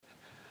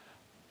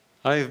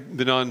I've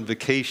been on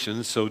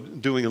vacation, so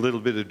doing a little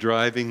bit of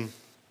driving,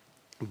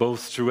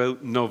 both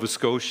throughout Nova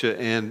Scotia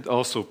and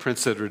also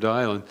Prince Edward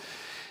Island.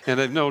 And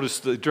I've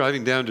noticed that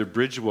driving down to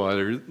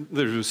Bridgewater,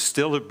 there's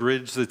still a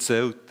bridge that's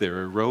out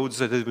there, roads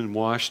that have been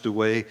washed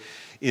away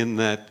in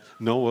that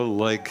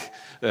Noah-like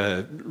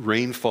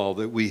rainfall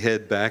that we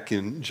had back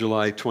in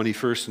July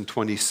 21st and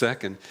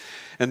 22nd.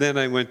 And then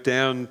I went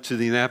down to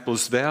the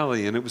Annapolis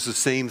Valley, and it was the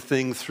same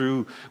thing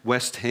through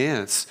West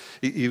Hants.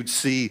 You'd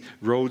see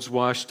roads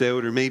washed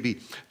out, or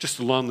maybe just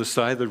along the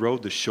side of the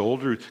road, the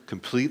shoulder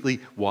completely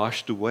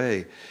washed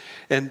away.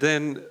 And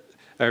then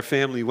our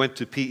family went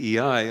to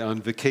PEI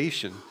on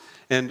vacation.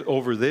 And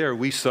over there,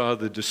 we saw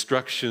the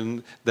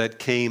destruction that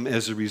came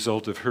as a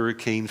result of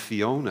Hurricane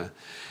Fiona.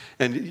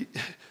 And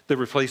there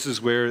were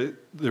places where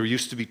there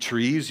used to be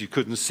trees. You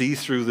couldn't see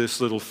through this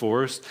little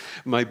forest.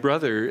 My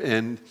brother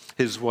and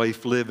his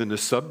wife live in a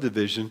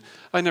subdivision.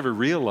 I never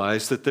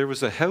realized that there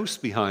was a house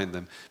behind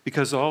them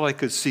because all I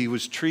could see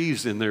was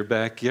trees in their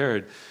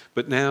backyard.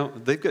 But now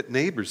they've got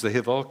neighbors. They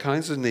have all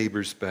kinds of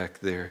neighbors back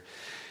there.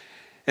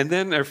 And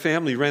then our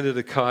family rented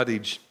a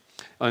cottage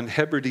on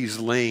Hebrides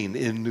Lane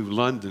in New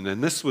London.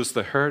 And this was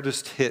the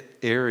hardest hit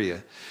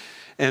area.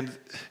 And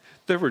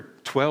there were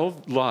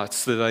 12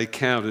 lots that I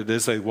counted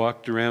as I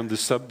walked around the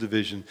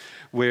subdivision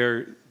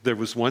where there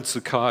was once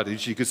a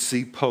cottage. You could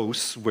see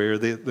posts where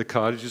the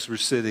cottages were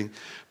sitting,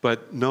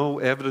 but no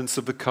evidence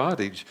of a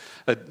cottage.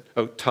 A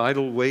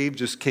tidal wave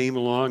just came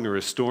along or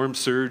a storm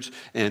surge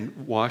and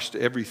washed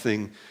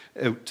everything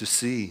out to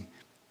sea.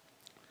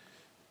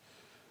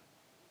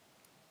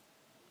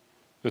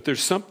 But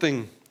there's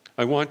something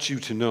I want you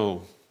to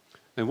know.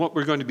 And what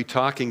we're going to be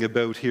talking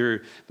about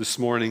here this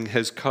morning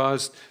has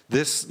caused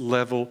this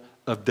level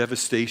of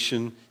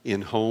devastation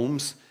in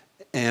homes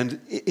and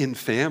in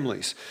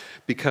families,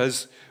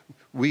 because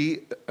we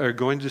are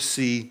going to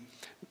see,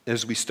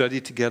 as we study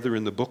together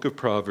in the book of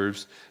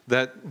Proverbs,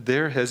 that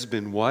there has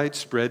been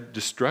widespread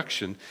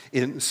destruction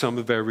in some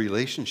of our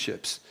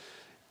relationships.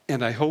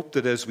 And I hope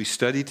that as we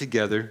study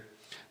together,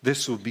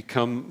 this will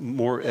become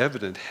more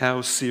evident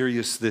how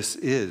serious this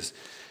is,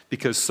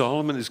 because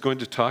Solomon is going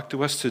to talk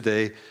to us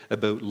today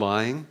about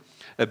lying,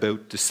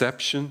 about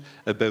deception,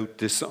 about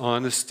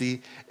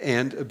dishonesty,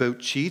 and about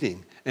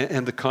cheating,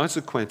 and the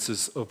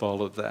consequences of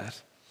all of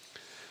that.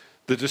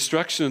 The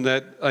destruction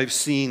that I've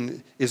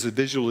seen is a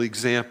visual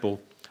example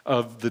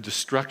of the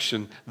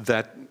destruction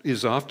that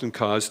is often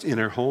caused in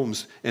our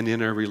homes and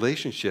in our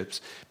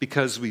relationships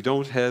because we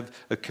don't have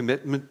a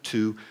commitment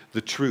to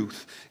the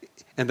truth.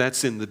 And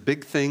that's in the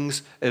big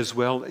things as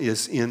well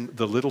as in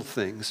the little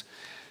things.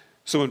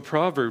 So in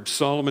Proverbs,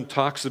 Solomon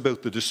talks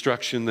about the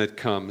destruction that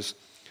comes.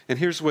 And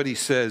here's what he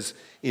says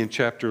in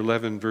chapter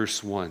 11,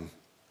 verse 1.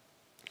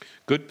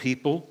 Good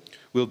people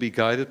will be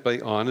guided by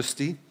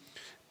honesty.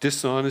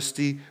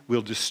 Dishonesty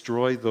will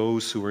destroy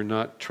those who are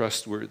not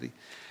trustworthy.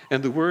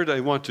 And the word I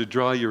want to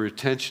draw your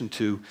attention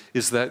to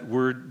is that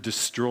word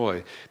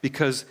destroy,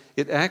 because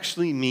it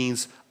actually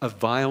means a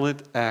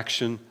violent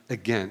action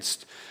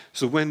against.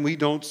 So when we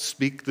don't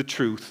speak the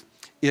truth,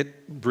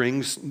 it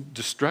brings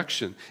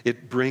destruction.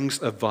 It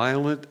brings a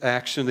violent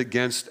action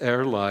against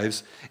our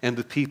lives and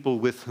the people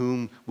with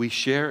whom we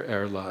share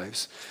our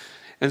lives.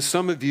 And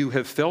some of you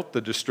have felt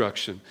the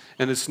destruction.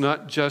 And it's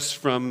not just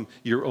from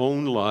your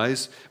own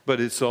lies,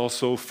 but it's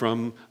also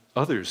from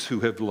others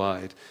who have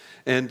lied.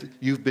 And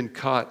you've been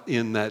caught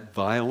in that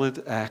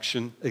violent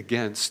action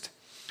against.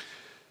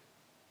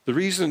 The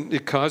reason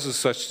it causes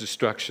such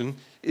destruction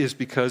is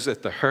because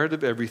at the heart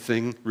of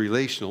everything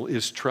relational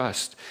is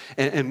trust.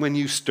 And when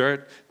you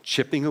start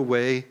chipping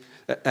away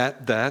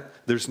at that,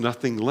 there's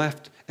nothing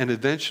left. And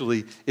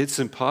eventually, it's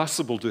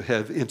impossible to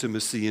have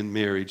intimacy in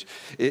marriage.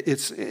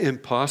 It's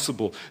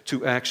impossible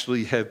to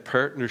actually have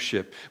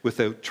partnership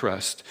without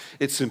trust.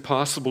 It's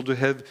impossible to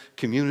have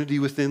community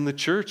within the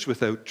church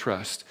without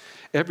trust.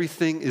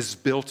 Everything is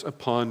built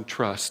upon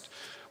trust,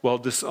 while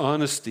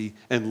dishonesty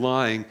and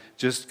lying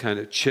just kind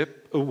of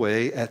chip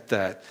away at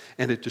that,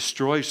 and it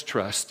destroys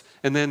trust.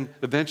 And then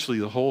eventually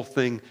the whole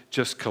thing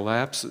just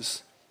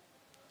collapses.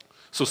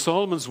 So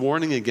Solomon's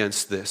warning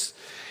against this.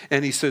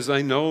 And he says,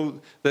 I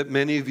know that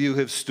many of you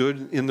have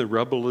stood in the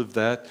rubble of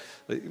that.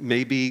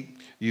 Maybe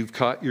you've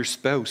caught your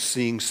spouse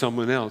seeing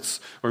someone else.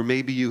 Or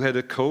maybe you had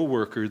a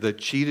coworker that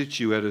cheated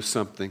you out of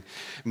something.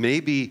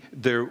 Maybe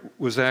there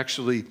was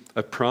actually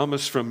a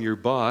promise from your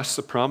boss,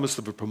 a promise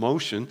of a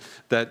promotion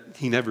that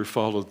he never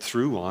followed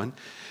through on.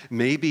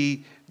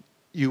 Maybe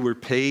you were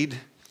paid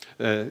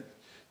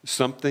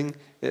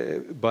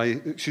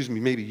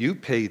maybe you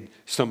paid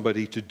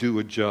somebody to do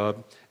a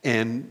job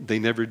and they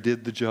never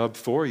did the job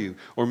for you.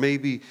 Or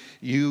maybe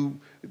you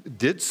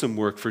did some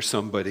work for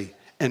somebody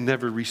and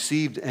never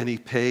received any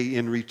pay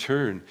in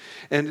return.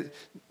 And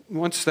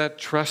once that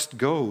trust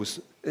goes,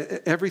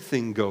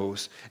 everything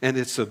goes, and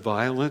it's a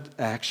violent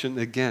action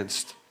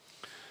against.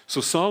 So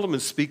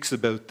Solomon speaks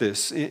about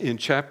this in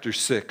chapter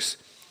 6.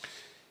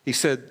 He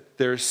said,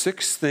 there are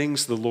 6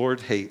 things the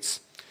Lord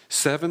hates,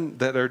 7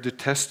 that are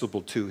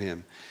detestable to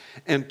him.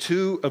 And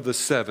 2 of the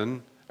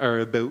 7 are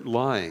about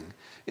lying.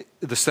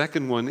 The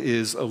second one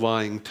is a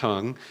lying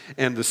tongue.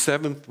 And the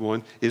seventh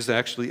one is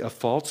actually a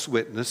false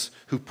witness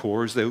who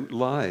pours out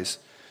lies.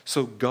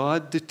 So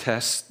God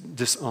detests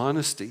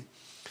dishonesty.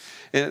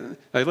 And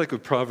I like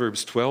what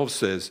Proverbs 12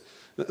 says.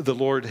 The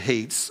Lord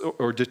hates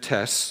or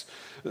detests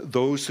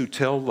those who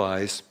tell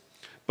lies,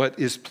 but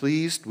is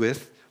pleased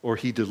with, or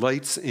he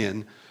delights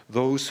in,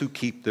 those who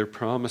keep their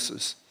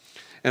promises.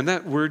 And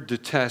that word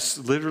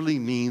detest literally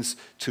means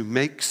to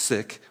make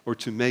sick or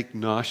to make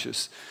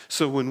nauseous.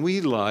 So when we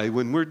lie,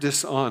 when we're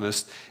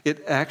dishonest,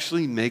 it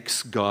actually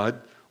makes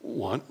God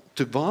want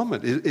to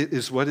vomit. It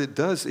is what it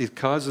does. It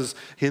causes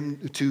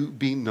him to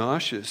be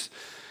nauseous.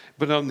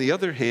 But on the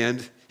other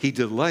hand, he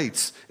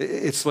delights.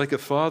 It's like a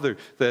father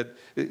that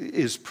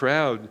is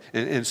proud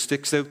and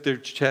sticks out their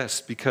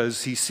chest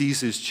because he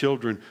sees his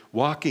children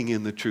walking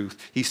in the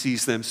truth. He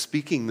sees them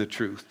speaking the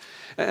truth.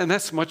 And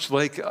that's much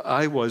like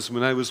I was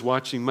when I was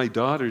watching my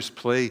daughters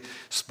play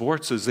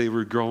sports as they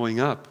were growing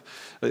up.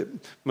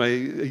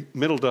 My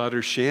middle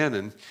daughter,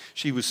 Shannon,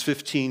 she was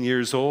 15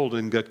 years old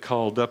and got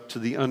called up to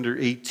the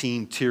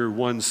under-18 Tier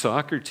 1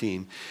 soccer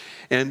team.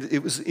 And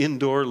it was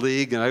indoor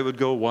league, and I would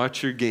go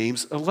watch her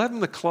games,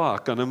 11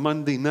 o'clock on a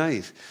Monday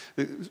night.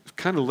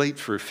 Kind of late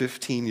for a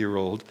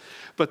 15-year-old.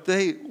 But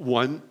they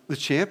won the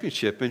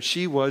championship, and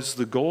she was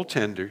the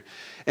goaltender.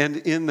 And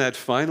in that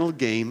final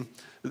game,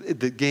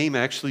 the game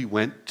actually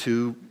went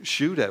to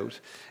shootout.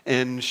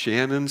 And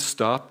Shannon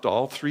stopped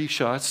all 3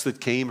 shots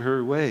that came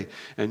her way.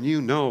 And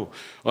you know,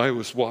 I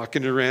was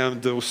walking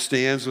around those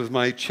stands with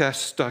my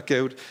chest stuck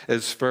out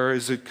as far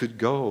as it could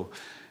go.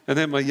 And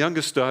then my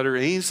youngest daughter,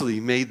 Ainsley,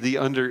 made the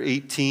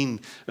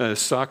under-18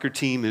 soccer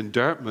team in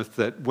Dartmouth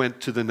that went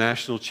to the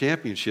national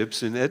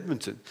championships in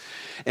Edmonton.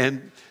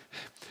 And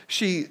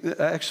she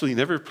actually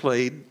never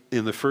played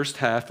in the first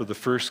half of the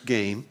first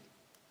game,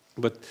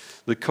 but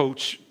the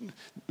coach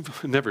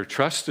never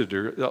trusted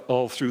her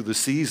all through the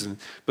season.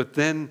 But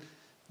then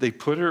they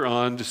put her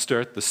on to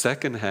start the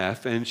second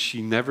half, and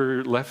she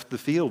never left the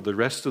field the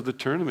rest of the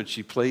tournament.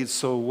 She played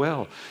so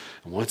well.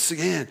 And once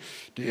again,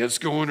 Dad's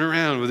going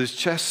around with his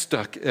chest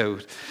stuck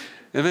out.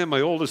 And then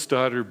my oldest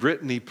daughter,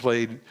 Brittany,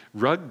 played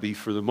rugby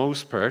for the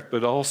most part,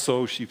 but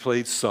also she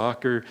played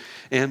soccer.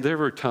 And there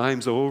were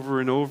times over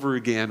and over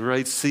again where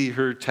I'd see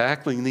her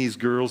tackling these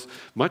girls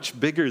much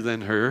bigger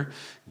than her,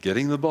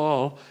 getting the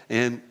ball,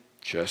 and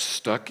just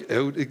stuck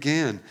out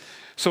again.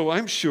 So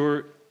I'm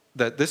sure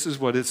that this is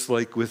what it's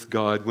like with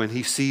God when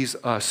he sees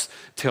us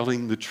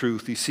telling the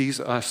truth. He sees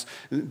us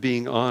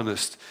being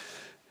honest.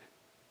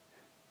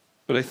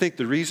 But I think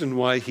the reason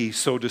why he's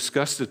so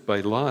disgusted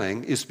by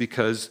lying is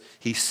because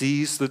he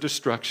sees the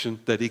destruction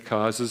that he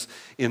causes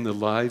in the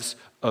lives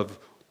of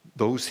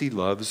those he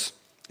loves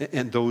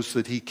and those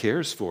that he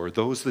cares for,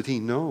 those that he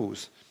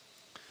knows.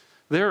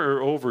 There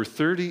are over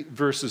 30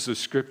 verses of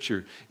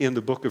Scripture in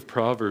the book of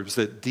Proverbs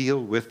that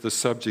deal with the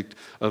subject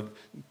of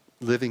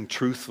living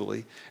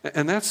truthfully.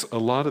 And that's a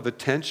lot of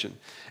attention.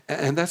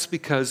 And that's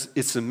because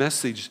it's a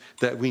message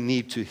that we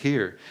need to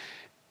hear.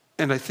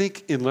 And I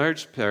think in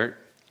large part,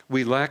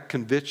 we lack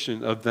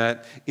conviction of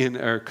that in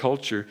our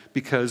culture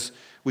because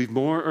we've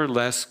more or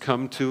less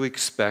come to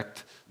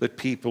expect that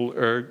people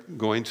are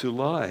going to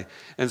lie.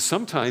 And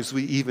sometimes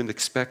we even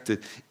expect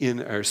it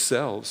in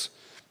ourselves.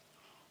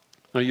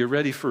 Now, you're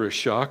ready for a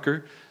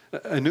shocker?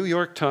 A New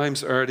York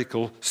Times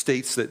article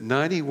states that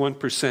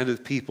 91%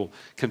 of people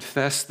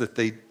confess that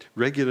they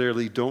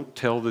regularly don't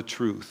tell the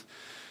truth.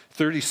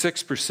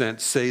 36%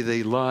 say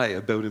they lie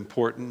about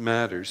important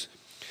matters.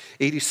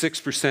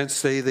 86%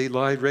 say they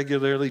lie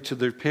regularly to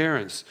their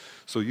parents.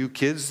 So you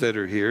kids that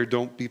are here,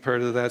 don't be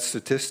part of that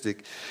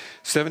statistic.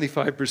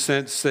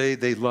 75% say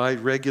they lie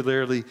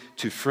regularly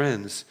to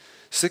friends.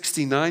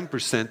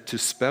 69% to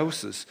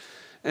spouses.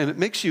 And it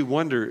makes you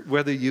wonder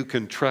whether you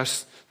can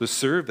trust the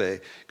survey.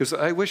 Because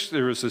I wish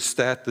there was a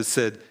stat that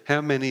said,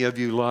 how many of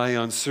you lie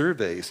on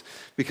surveys?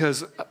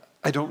 Because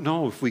I don't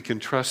know if we can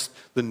trust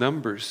the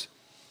numbers.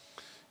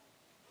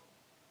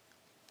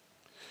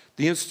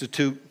 The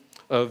Institute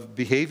of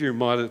Behavior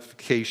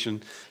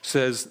Modification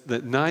says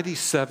that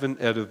 97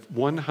 out of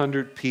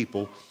 100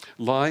 people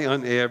lie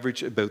on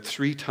average about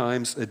 3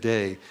 times a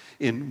day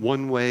in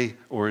one way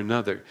or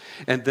another.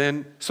 And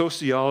then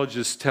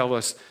sociologists tell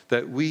us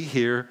that we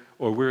hear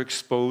or we're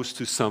exposed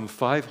to some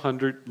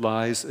 500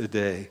 lies a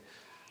day.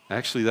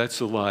 Actually, that's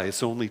a lie.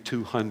 It's only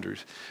 200.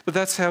 But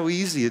that's how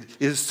easy it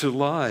is to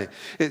lie.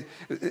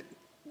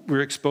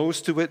 We're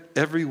exposed to it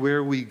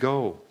everywhere we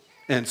go.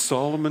 And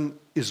Solomon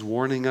is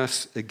warning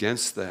us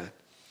against that.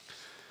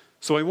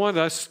 So I want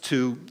us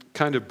to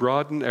kind of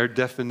broaden our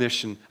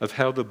definition of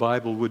how the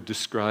Bible would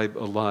describe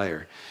a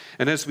liar.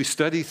 And as we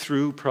study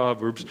through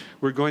Proverbs,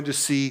 we're going to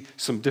see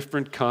some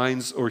different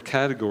kinds or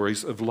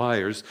categories of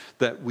liars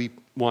that we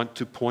want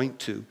to point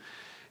to.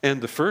 And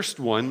the first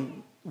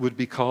one would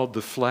be called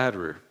the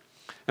flatterer.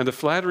 And the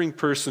flattering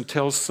person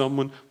tells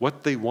someone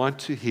what they want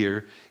to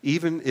hear,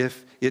 even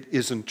if it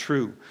isn't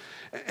true.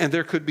 And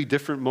there could be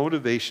different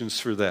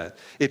motivations for that.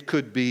 It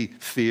could be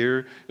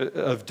fear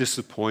of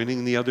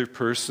disappointing the other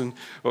person,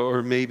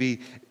 or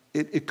maybe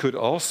It could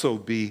also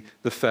be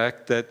the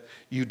fact that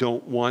you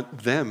don't want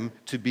them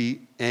to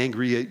be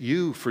angry at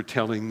you for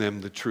telling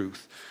them the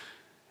truth.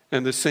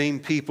 And the same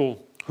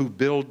people who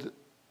build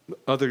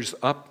others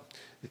up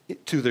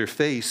to their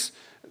face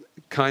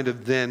kind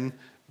of then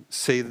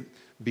say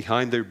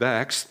behind their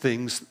backs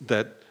things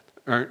that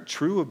aren't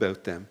true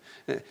about them.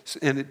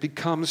 And it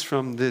becomes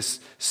from this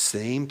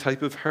same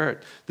type of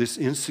heart, this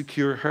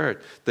insecure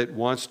heart that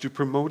wants to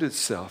promote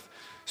itself.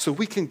 So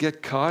we can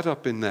get caught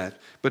up in that,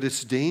 but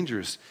it's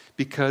dangerous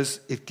because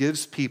it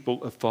gives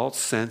people a false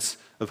sense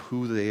of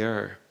who they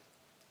are.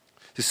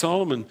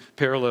 Solomon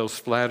parallels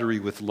flattery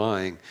with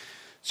lying.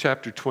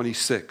 Chapter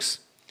 26.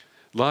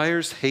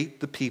 Liars hate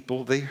the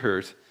people they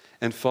hurt,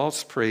 and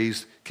false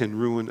praise can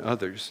ruin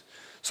others.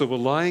 So a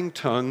lying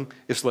tongue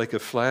is like a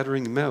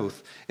flattering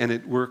mouth, and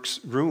it works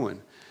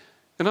ruin.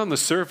 And on the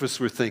surface,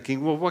 we're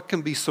thinking, well, what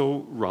can be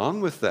so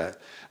wrong with that?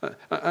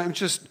 I'm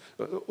just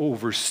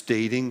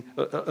overstating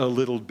a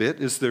little bit.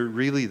 Is there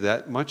really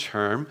that much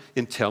harm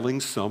in telling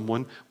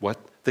someone what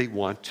they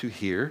want to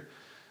hear?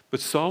 But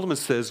Solomon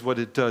says what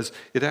it does,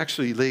 it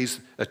actually lays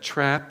a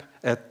trap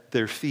at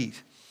their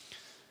feet.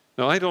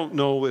 Now, I don't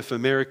know if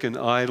American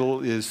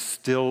Idol is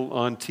still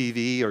on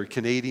TV or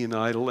Canadian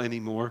Idol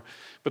anymore,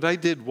 but I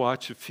did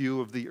watch a few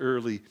of the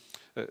early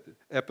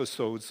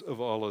episodes of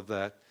all of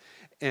that.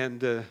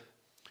 And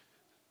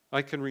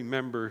I can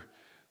remember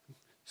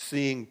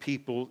seeing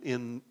people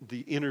in the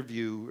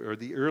interview or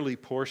the early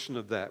portion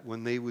of that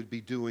when they would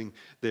be doing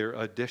their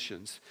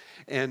auditions.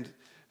 And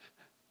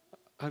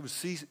I would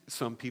see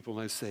some people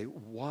and I'd say,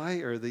 why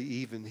are they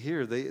even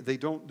here? They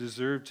don't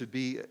deserve to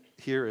be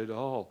here at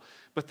all.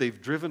 But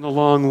they've driven a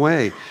long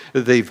way.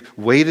 They've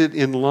waited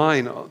in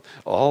line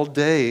all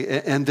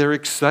day, and they're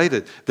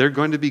excited. They're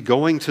going to be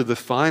going to the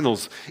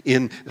finals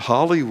in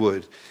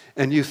Hollywood.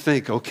 And you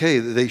think, okay,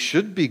 they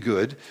should be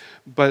good,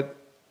 but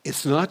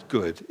it's not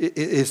good.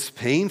 It's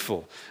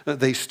painful.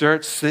 They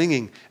start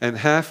singing, and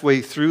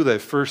halfway through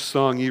that first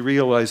song, you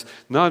realize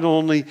not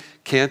only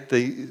can't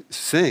they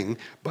sing,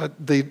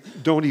 but they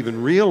don't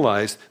even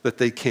realize that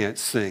they can't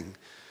sing.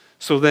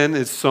 So then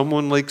it's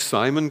someone like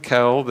Simon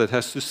Cowell that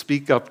has to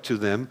speak up to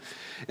them.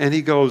 And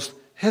he goes,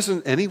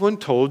 hasn't anyone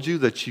told you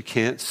that you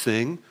can't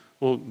sing?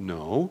 Well,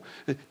 no.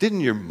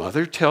 Didn't your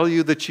mother tell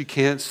you that you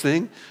can't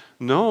sing?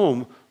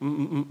 No.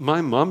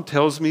 My mom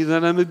tells me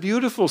that I'm a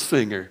beautiful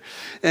singer.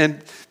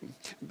 And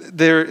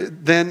they're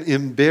then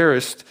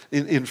embarrassed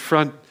in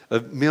front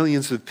of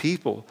millions of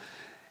people.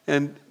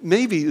 And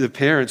maybe the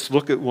parents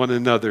look at one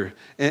another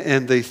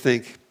and they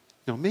think,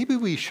 no, maybe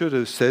we should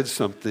have said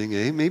something,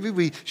 eh? Maybe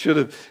we should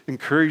have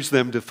encouraged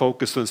them to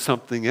focus on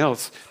something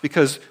else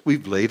because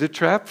we've laid a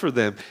trap for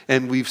them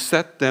and we've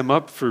set them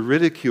up for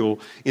ridicule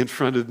in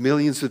front of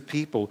millions of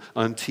people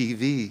on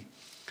TV.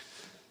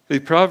 The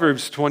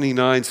Proverbs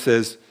 29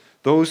 says,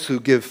 those who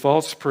give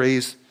false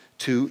praise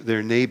to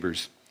their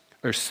neighbors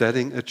are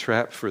setting a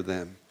trap for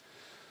them.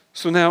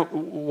 So now,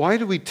 why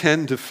do we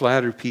tend to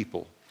flatter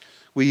people?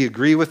 We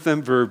agree with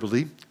them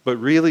verbally, but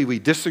really we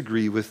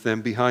disagree with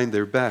them behind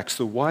their back.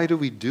 So why do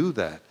we do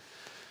that?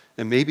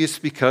 And maybe it's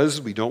because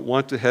we don't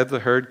want to have the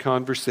hard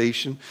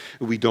conversation.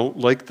 We don't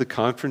like the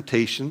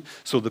confrontation.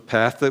 So the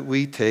path that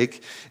we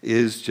take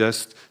is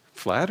just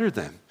flatter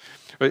them.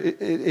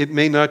 It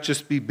may not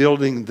just be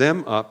building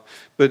them up,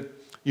 but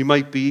you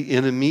might be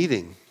in a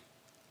meeting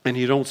and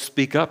you don't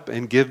speak up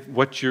and give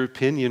what your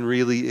opinion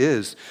really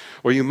is.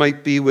 Or you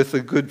might be with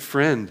a good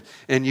friend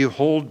and you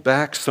hold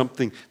back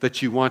something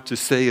that you want to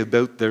say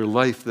about their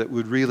life that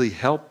would really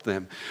help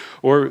them.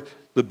 Or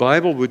the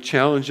Bible would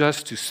challenge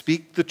us to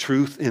speak the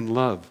truth in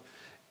love.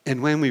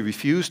 And when we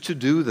refuse to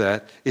do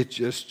that, it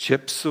just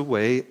chips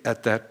away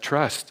at that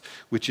trust,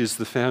 which is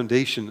the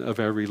foundation of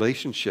our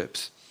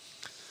relationships.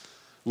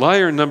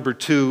 Liar number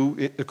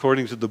 2,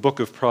 according to the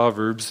book of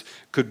Proverbs,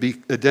 could be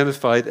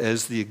identified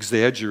as the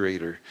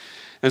exaggerator.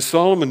 And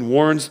Solomon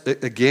warns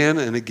again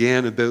and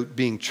again about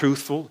being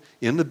truthful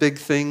in the big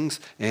things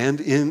and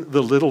in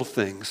the little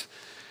things.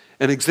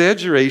 And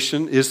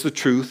exaggeration is the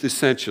truth,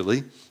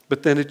 essentially,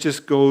 but then it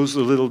just goes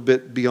a little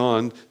bit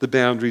beyond the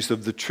boundaries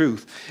of the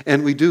truth.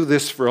 And we do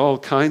this for all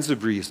kinds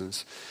of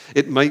reasons.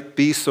 It might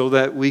be so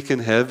that we can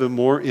have a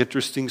more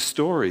interesting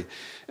story.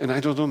 And I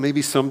don't know,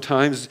 maybe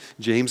sometimes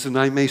James and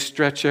I may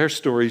stretch our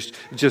stories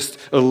just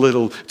a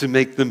little to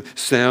make them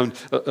sound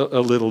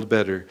a little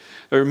better.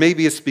 Or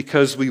maybe it's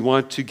because we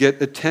want to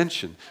get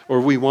attention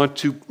or we want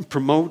to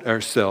promote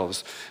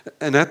ourselves.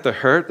 And at the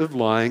heart of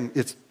lying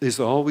is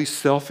always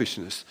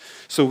selfishness.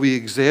 So we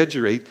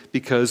exaggerate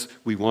because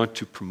we want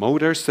to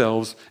promote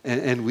ourselves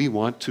and we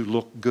want to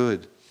look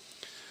good.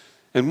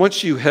 And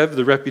once you have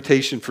the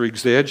reputation for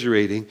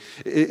exaggerating,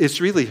 it's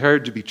really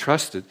hard to be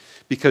trusted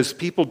because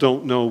people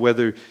don't know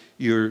whether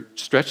you're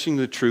stretching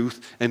the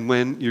truth and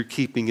when you're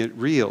keeping it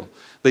real.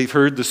 They've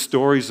heard the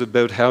stories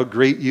about how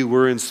great you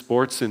were in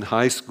sports in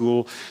high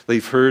school.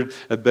 They've heard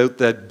about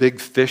that big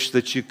fish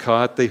that you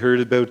caught. They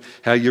heard about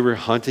how you were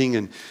hunting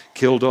and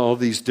killed all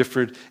these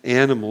different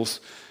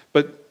animals.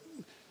 But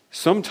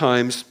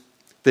sometimes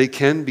they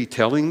can be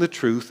telling the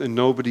truth and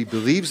nobody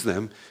believes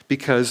them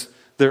because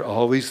they're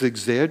always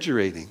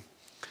exaggerating.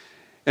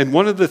 And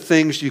one of the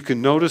things you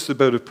can notice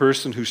about a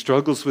person who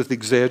struggles with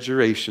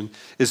exaggeration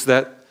is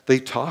that they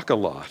talk a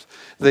lot.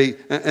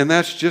 And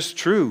that's just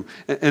true.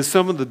 And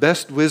some of the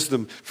best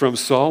wisdom from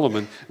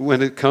Solomon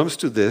when it comes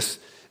to this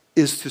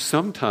is to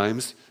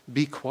sometimes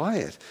be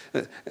quiet.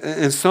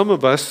 And some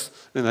of us,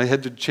 and I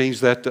had to change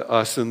that to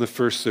us in the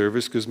first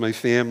service because my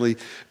family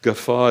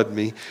guffawed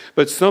me,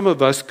 but some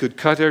of us could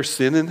cut our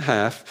sin in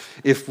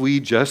half if we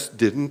just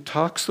didn't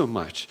talk so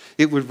much.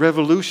 It would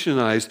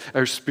revolutionize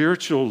our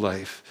spiritual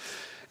life.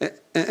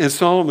 And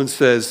Solomon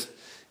says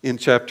in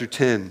chapter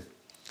 10,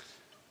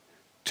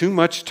 too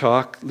much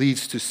talk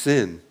leads to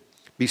sin.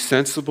 Be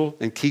sensible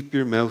and keep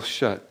your mouth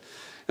shut.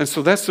 And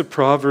so that's a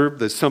proverb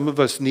that some of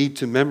us need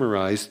to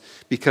memorize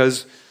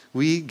because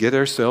we get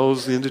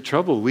ourselves into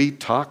trouble. We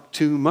talk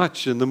too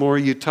much, and the more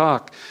you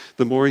talk,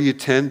 the more you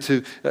tend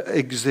to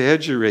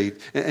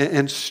exaggerate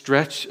and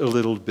stretch a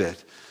little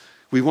bit.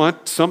 We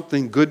want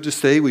something good to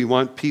say. We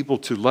want people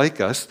to like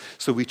us,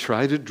 so we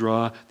try to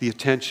draw the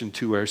attention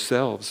to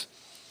ourselves.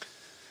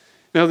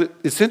 Now,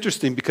 it's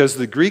interesting because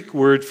the Greek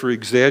word for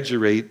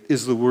exaggerate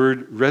is the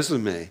word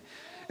resume.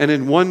 And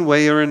in one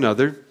way or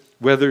another,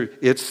 whether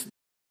it's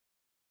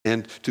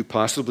and to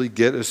possibly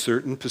get a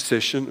certain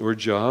position or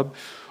job,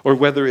 or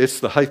whether it's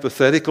the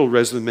hypothetical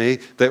resume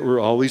that we're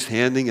always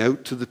handing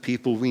out to the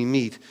people we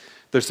meet,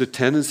 there's a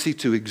tendency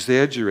to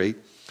exaggerate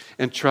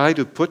and try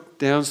to put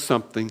down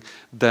something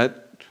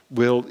that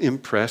will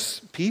impress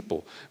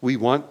people. We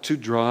want to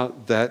draw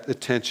that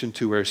attention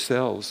to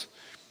ourselves.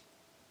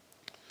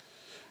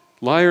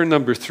 Liar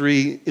number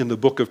 3 in the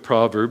book of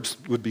Proverbs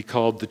would be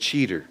called the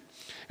cheater.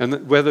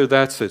 And whether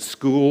that's at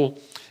school,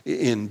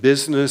 in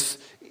business,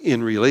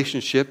 in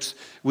relationships,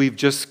 we've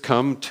just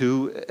come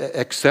to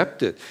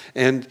accept it.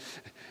 And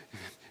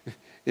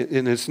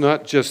it's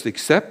not just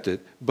accept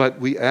it, but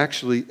we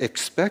actually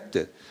expect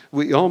it.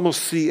 We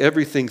almost see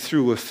everything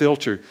through a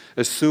filter,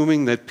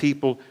 assuming that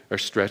people are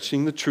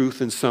stretching the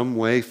truth in some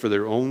way for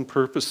their own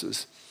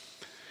purposes.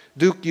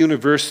 Duke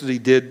University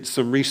did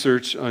some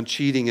research on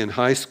cheating in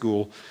high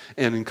school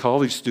and in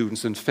college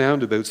students and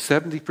found about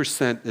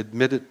 70%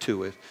 admitted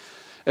to it.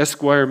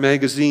 Esquire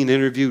magazine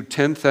interviewed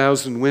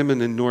 10,000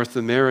 women in North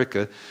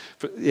America,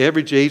 for the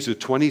average age of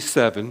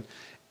 27,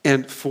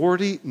 and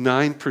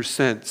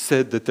 49%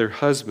 said that their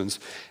husbands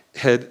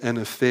had an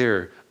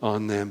affair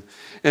on them.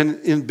 And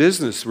in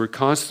business, we're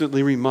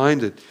constantly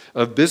reminded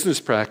of business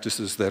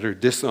practices that are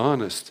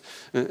dishonest.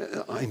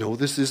 I know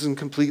this isn't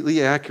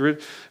completely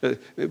accurate,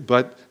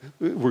 but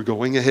we're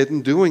going ahead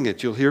and doing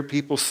it. You'll hear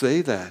people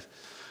say that.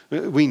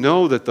 We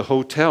know that the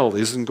hotel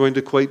isn't going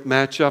to quite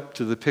match up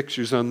to the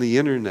pictures on the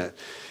internet.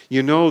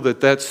 You know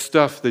that that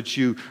stuff that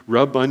you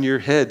rub on your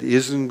head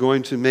isn't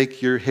going to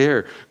make your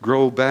hair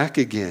grow back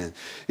again.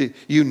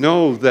 You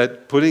know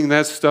that putting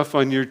that stuff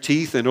on your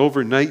teeth and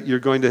overnight you're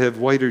going to have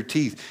whiter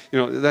teeth. You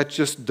know, that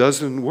just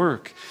doesn't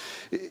work.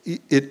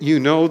 You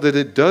know that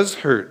it does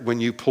hurt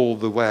when you pull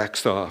the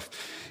wax off.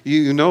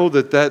 You know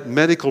that that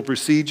medical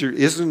procedure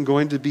isn't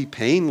going to be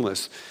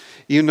painless.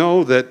 You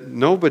know that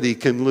nobody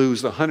can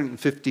lose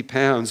 150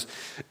 pounds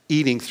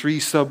eating 3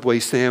 Subway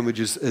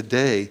sandwiches a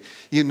day.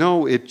 You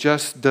know it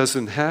just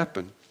doesn't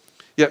happen.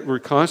 Yet we're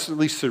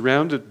constantly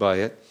surrounded by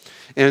it,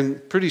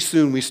 and pretty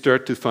soon we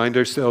start to find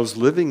ourselves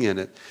living in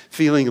it,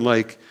 feeling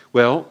like,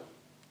 well,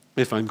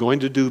 if I'm going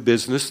to do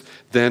business,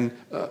 then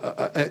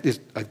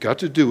I've got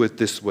to do it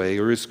this way,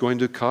 or it's going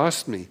to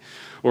cost me,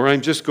 or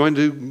I'm just going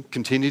to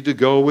continue to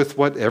go with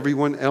what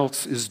everyone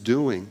else is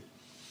doing.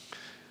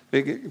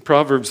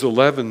 Proverbs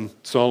 11,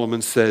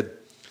 Solomon said,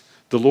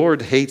 "The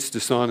Lord hates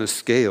dishonest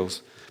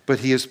scales, but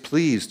he is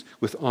pleased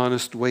with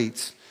honest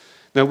weights."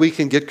 Now we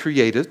can get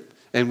creative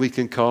and we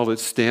can call it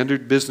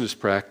standard business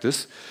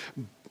practice,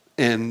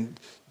 and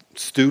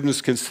students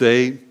can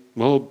say,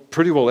 well,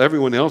 pretty well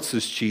everyone else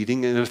is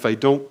cheating, and if I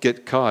don't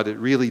get caught, it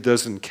really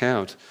doesn't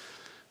count.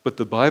 But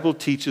the Bible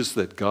teaches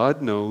that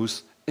God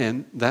knows,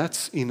 and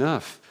that's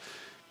enough.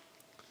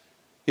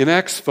 In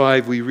Acts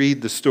 5, we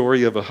read the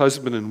story of a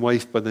husband and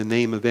wife by the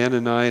name of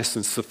Ananias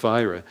and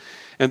Sapphira.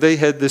 And they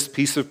had this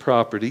piece of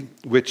property,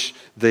 which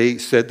they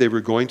said they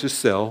were going to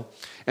sell,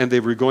 and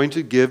they were going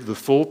to give the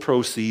full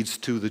proceeds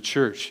to the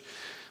church.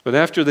 But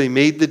after they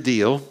made the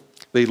deal,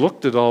 they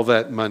looked at all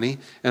that money,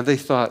 and they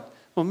thought,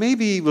 well,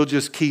 maybe we'll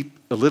just keep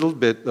a little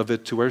bit of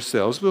it to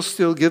ourselves. We'll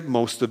still give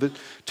most of it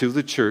to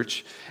the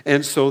church.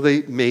 And so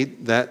they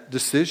made that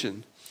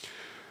decision.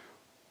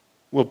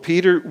 Well,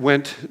 Peter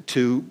went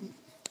to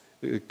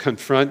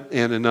confront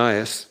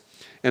Ananias,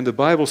 and the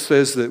Bible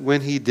says that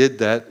when he did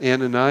that,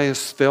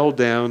 Ananias fell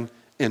down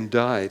and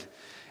died.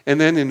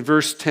 And then in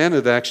verse 10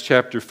 of Acts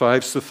chapter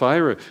 5,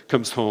 Sapphira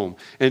comes home,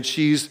 and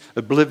she's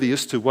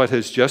oblivious to what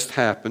has just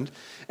happened,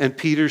 and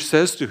Peter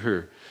says to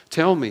her,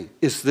 "Tell me,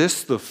 is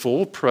this the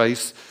full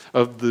price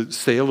of the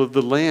sale of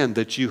the land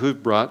that you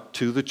have brought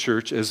to the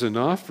church as an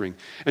offering?"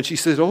 And she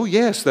said, "Oh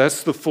yes,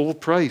 that's the full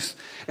price."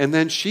 And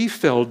then she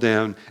fell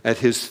down at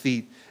his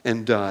feet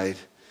and died.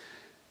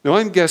 Now,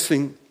 I'm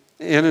guessing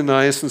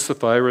Ananias and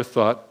Sapphira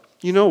thought,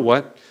 You know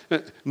what?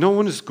 No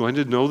one is going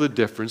to know the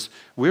difference.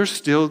 We're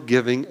still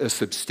giving a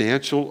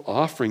substantial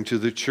offering to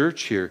the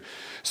church here.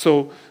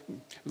 So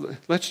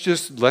let's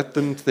just let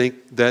them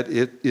think that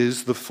it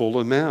is the full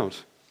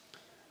amount.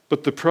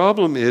 But the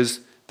problem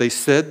is they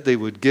said they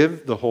would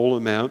give the whole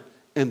amount,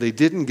 and they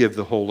didn't give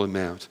the whole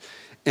amount.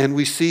 And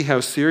we see how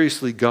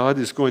seriously God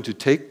is going to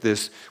take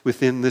this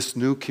within this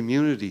new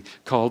community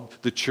called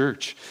the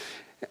church.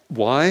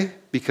 Why?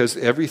 Because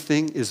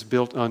everything is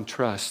built on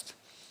trust.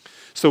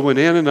 So when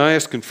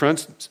Ananias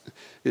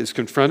is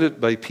confronted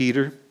by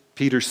Peter,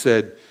 Peter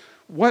said,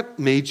 "What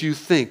made you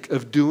think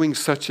of doing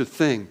such a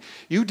thing?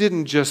 You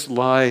didn't just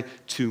lie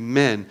to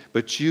men,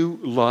 but you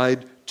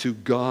lied to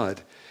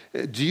God.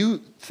 Do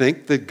you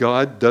think that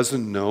God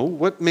doesn't know?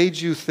 What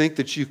made you think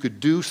that you could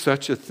do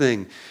such a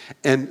thing?"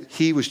 And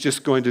he was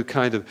just going to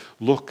kind of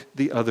look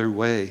the other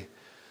way.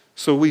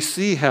 So we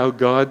see how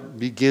God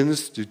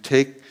begins to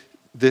take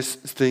this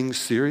thing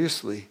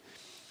seriously.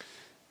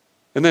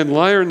 And then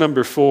liar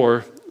number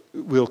 4,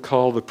 we'll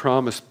call the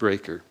promise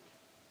breaker.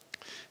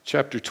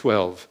 Chapter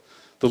 12.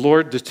 The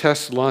Lord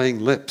detests lying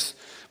lips,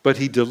 but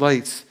he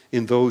delights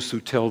in those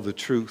who tell the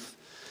truth.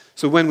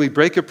 So when we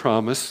break a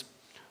promise,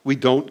 we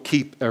don't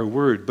keep our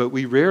word, but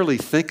we rarely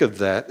think of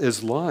that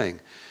as lying.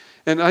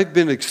 And I've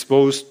been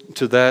exposed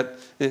to that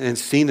and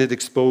seen it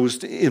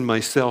exposed in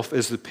myself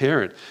as a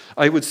parent.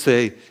 I would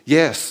say,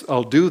 yes,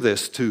 I'll do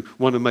this to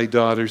one of my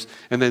daughters,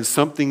 and then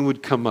something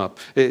would come up.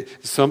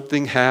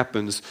 Something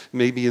happens,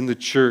 maybe in the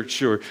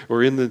church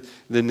or in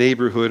the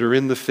neighborhood or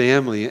in the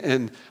family,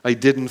 and I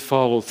didn't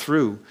follow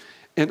through.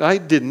 And I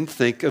didn't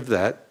think of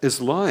that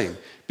as lying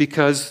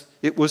because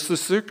it was the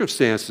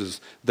circumstances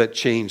that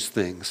changed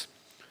things.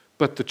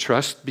 But the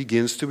trust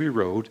begins to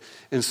erode,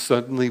 and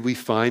suddenly we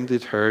find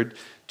it hard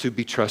to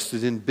be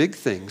trusted in big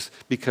things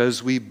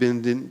because we've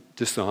been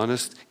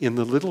dishonest in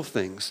the little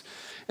things.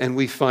 And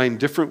we find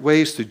different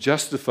ways to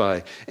justify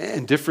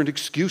and different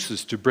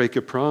excuses to break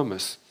a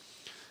promise.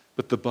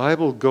 But the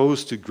Bible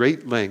goes to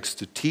great lengths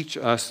to teach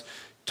us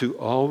to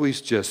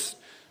always just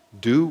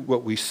do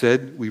what we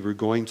said we were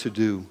going to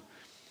do.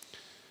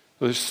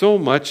 There's so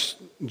much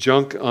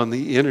junk on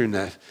the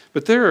internet,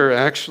 but there are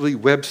actually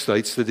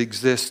websites that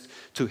exist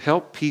to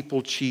help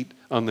people cheat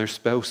on their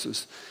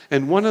spouses.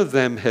 And one of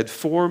them had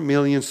 4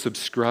 million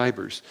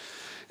subscribers.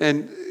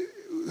 And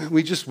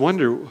we just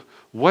wonder,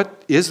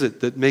 what is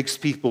it that makes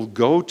people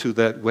go to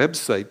that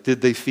website?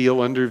 Did they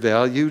feel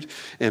undervalued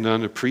and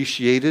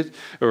unappreciated?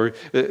 Or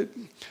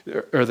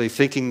are they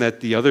thinking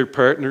that the other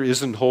partner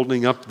isn't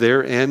holding up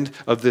their end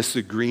of this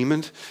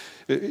agreement?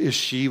 If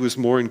she was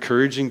more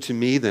encouraging to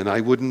me, then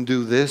I wouldn't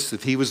do this.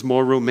 If he was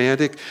more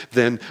romantic,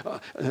 then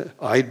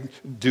I'd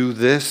do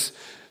this.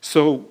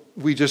 So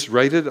we just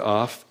write it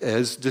off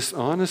as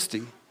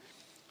dishonesty.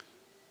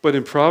 But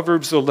in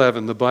Proverbs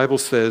 11, the Bible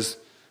says,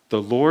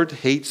 "The Lord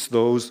hates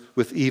those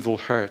with evil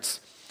hearts,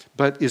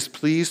 but is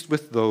pleased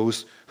with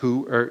those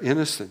who are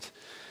innocent,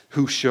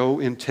 who show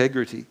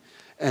integrity."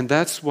 And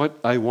that's what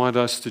I want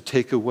us to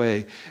take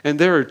away. And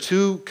there are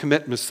 2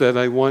 commitments that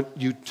I want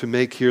you to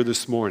make here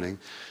this morning.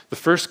 The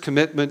first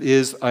commitment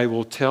is, I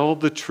will tell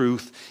the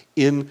truth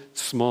in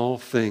small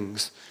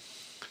things.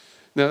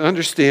 Now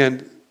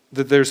understand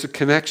that there's a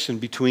connection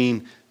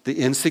between the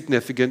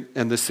insignificant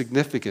and the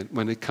significant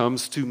when it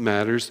comes to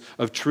matters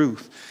of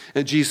truth.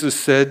 And Jesus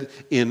said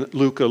in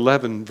Luke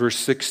 11, verse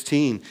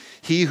 16,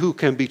 "He who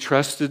can be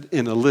trusted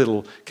in a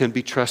little can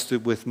be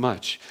trusted with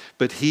much,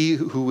 but he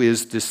who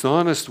is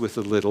dishonest with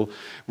a little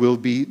will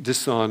be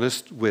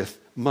dishonest with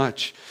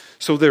much."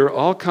 So there are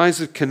all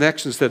kinds of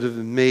connections that have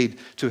been made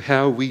to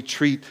how we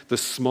treat the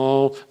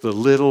small, the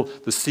little,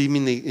 the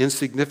seemingly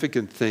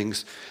insignificant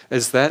things,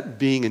 as that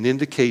being an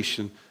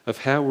indication of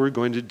how we're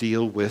going to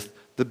deal with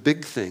the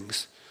big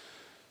things.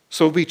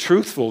 So be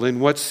truthful in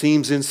what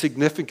seems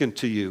insignificant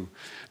to you.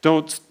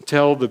 Don't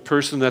tell the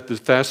person at the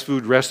fast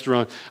food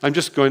restaurant, "I'm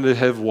just going to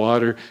have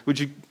water. Would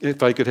you,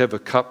 if I could have a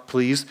cup,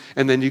 please?"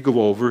 And then you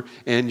go over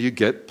and you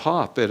get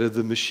pop out of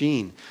the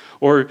machine.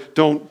 Or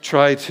don't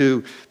try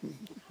to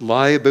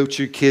lie about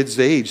your kid's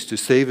age to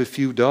save a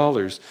few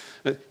dollars.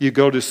 You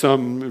go to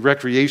some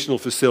recreational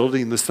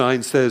facility and the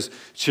sign says,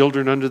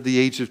 "Children under the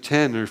age of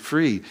 10 are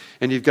free."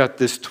 And you've got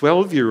this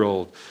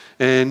 12-year-old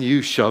and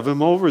you shove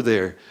him over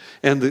there.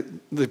 And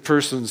the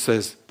person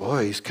says,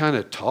 "Boy, he's kind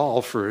of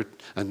tall for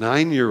a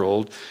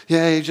 9-year-old.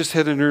 Yeah, he just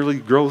had an early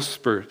growth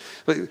spurt."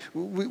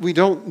 We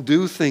don't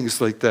do things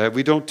like that.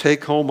 We don't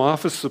take home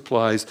office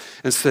supplies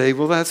and say,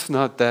 "Well, that's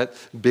not that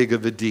big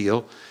of a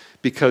deal."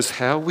 Because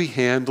how we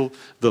handle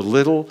the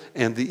little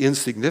and the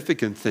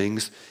insignificant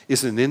things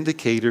is an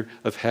indicator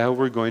of how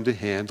we're going to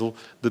handle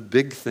the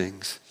big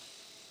things.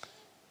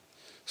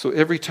 So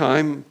every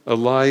time a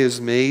lie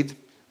is made,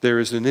 there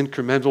is an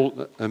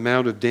incremental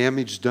amount of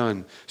damage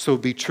done. So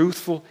be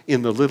truthful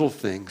in the little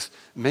things.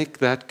 Make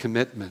that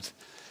commitment.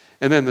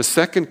 And then the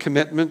second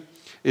commitment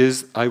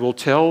is, I will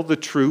tell the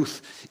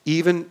truth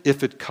even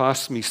if it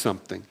costs me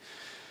something.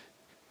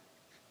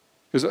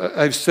 Because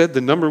I've said the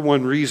number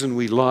one reason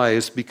we lie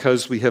is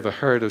because we have a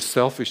heart of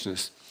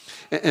selfishness.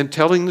 And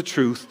telling the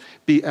truth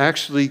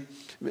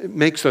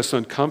makes us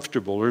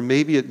uncomfortable, or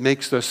maybe it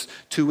makes us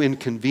too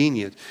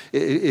inconvenient.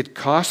 It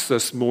costs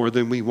us more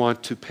than we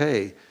want to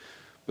pay.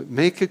 But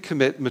make a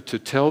commitment to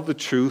tell the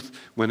truth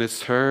when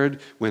it's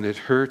hard, when it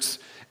hurts,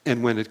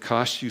 and when it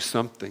costs you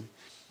something.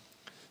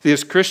 See,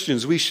 as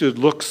Christians, we should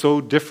look so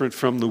different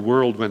from the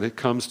world when it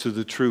comes to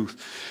the truth.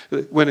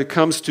 When it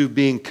comes to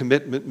being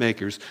commitment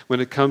makers, when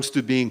it comes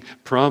to being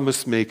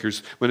promise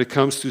makers, when it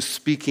comes to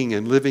speaking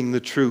and living the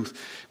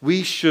truth,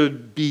 we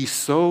should be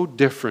so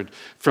different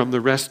from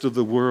the rest of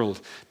the world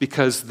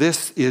because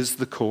this is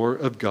the core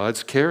of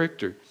God's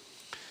character.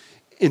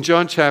 In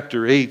John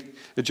chapter 8,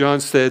 John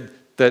said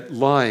that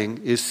lying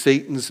is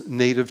Satan's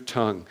native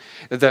tongue,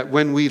 and that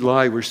when we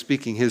lie, we're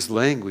speaking his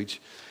language.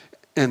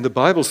 And the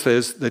Bible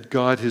says that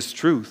God is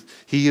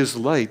truth. He is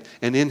light,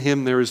 and in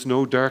him there is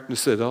no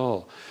darkness at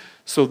all.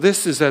 So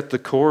this is at the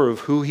core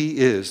of who he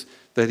is,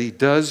 that he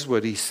does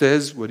what he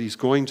says, what he's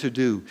going to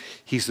do.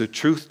 He's a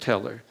truth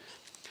teller.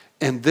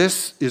 And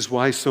this is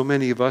why so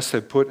many of us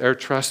have put our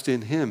trust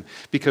in him,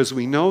 because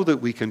we know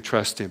that we can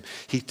trust him.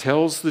 He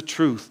tells the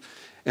truth,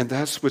 and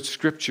that's what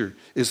Scripture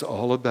is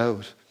all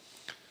about.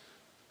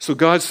 So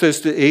God says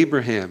to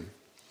Abraham,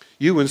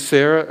 you and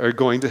Sarah are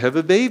going to have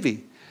a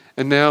baby.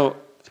 And now,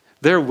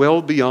 they're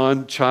well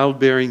beyond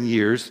childbearing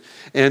years,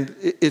 and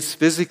it's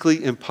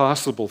physically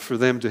impossible for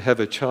them to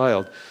have a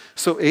child.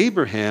 So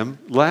Abraham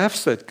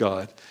laughs at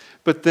God.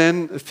 But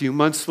then a few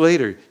months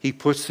later, he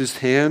puts his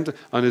hand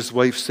on his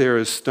wife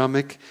Sarah's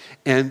stomach,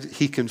 and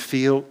he can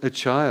feel a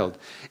child.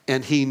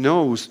 And he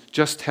knows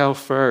just how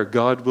far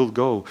God will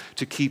go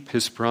to keep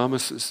his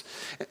promises,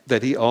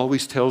 that he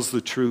always tells the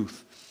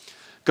truth.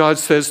 God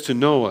says to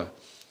Noah,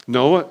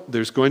 Noah,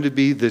 there's going to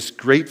be this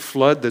great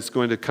flood that's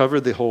going to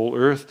cover the whole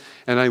earth,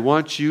 and I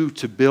want you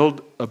to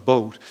build a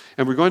boat,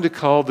 and we're going to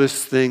call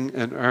this thing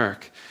an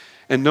ark.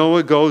 And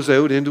Noah goes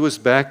out into his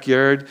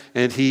backyard,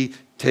 and he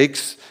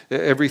takes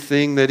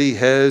everything that he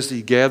has,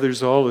 he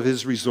gathers all of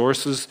his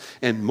resources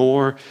and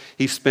more.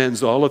 He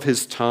spends all of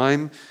his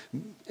time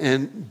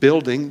and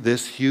building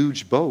this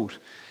huge boat.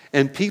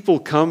 And people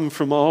come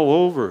from all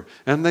over,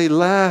 and they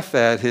laugh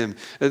at him.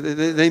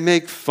 They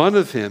make fun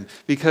of him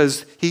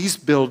because he's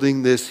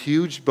building this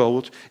huge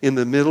boat in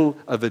the middle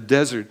of a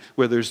desert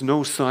where there's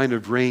no sign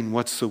of rain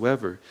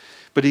whatsoever.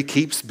 But he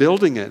keeps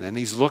building it, and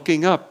he's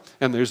looking up,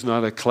 and there's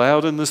not a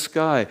cloud in the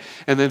sky.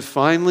 And then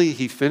finally,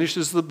 he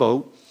finishes the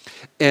boat,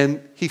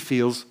 and he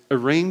feels a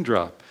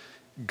raindrop.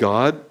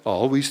 God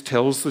always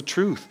tells the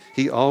truth.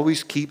 He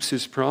always keeps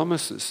his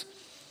promises.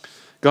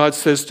 God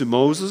says to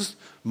Moses,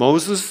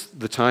 Moses,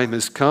 the time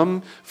has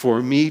come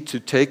for me to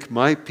take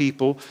my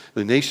people,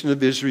 the nation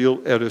of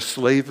Israel, out of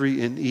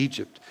slavery in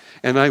Egypt.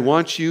 And I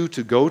want you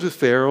to go to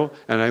Pharaoh,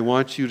 and I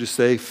want you to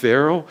say,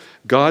 Pharaoh,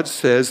 God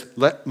says,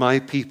 let my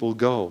people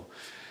go.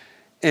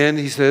 And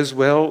he says,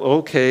 well,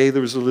 okay,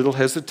 there was a little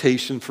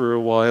hesitation for a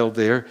while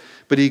there,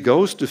 but he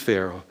goes to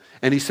Pharaoh.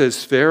 And he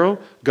says, Pharaoh,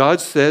 God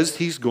says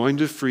he's going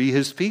to free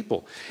his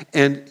people,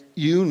 and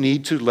you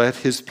need to let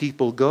his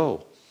people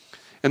go.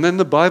 And then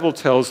the Bible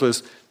tells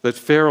us that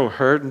Pharaoh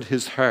hardened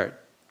his heart.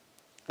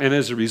 And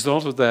as a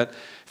result of that,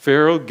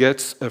 Pharaoh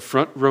gets a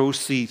front row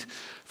seat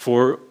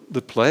for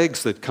the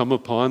plagues that come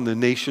upon the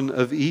nation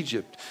of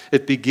Egypt.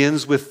 It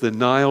begins with the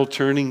Nile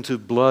turning to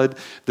blood.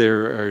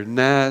 There are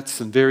gnats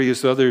and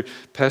various other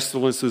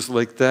pestilences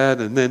like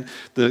that. And then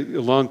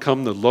along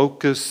come the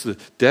locusts, the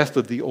death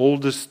of the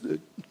oldest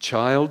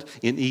child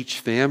in each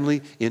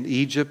family in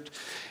Egypt.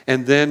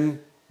 And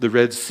then the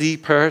Red Sea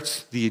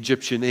parts, the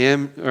Egyptian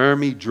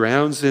army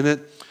drowns in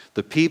it.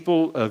 The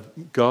people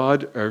of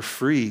God are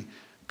free.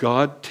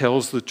 God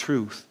tells the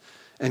truth.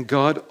 And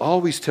God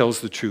always tells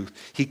the truth.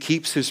 He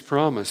keeps his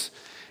promise.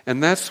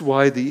 And that's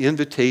why the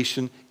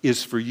invitation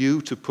is for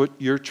you to put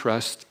your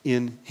trust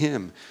in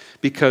him.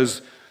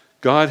 Because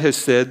God has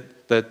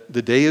said that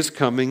the day is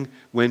coming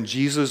when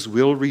Jesus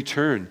will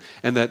return,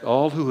 and that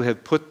all who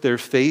have put their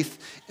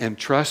faith and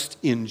trust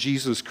in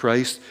Jesus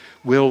Christ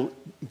will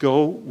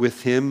go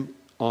with him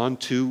on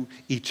to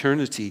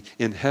eternity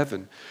in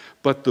heaven.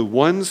 But the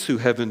ones who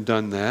haven't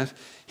done that,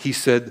 he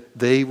said,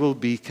 they will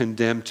be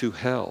condemned to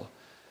hell.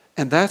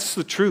 And that's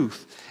the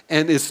truth.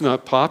 And it's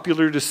not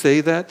popular to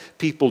say that.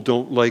 People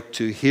don't like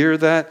to hear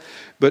that.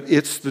 But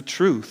it's the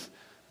truth.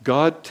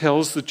 God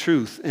tells the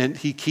truth, and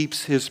he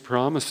keeps his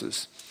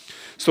promises.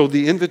 So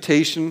the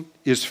invitation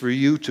is for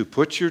you to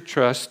put your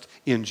trust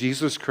in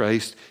Jesus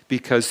Christ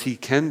because he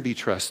can be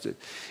trusted.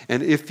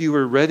 And if you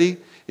are ready,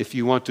 if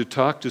you want to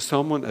talk to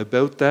someone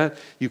about that,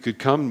 you could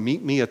come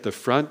meet me at the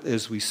front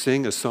as we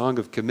sing a song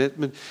of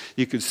commitment.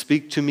 You could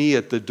speak to me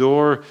at the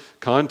door,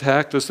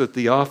 contact us at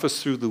the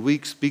office through the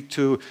week, speak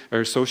to our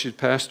associate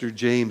pastor,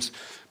 James.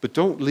 But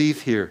don't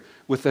leave here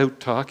without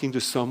talking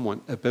to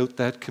someone about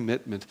that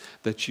commitment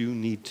that you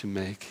need to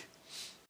make.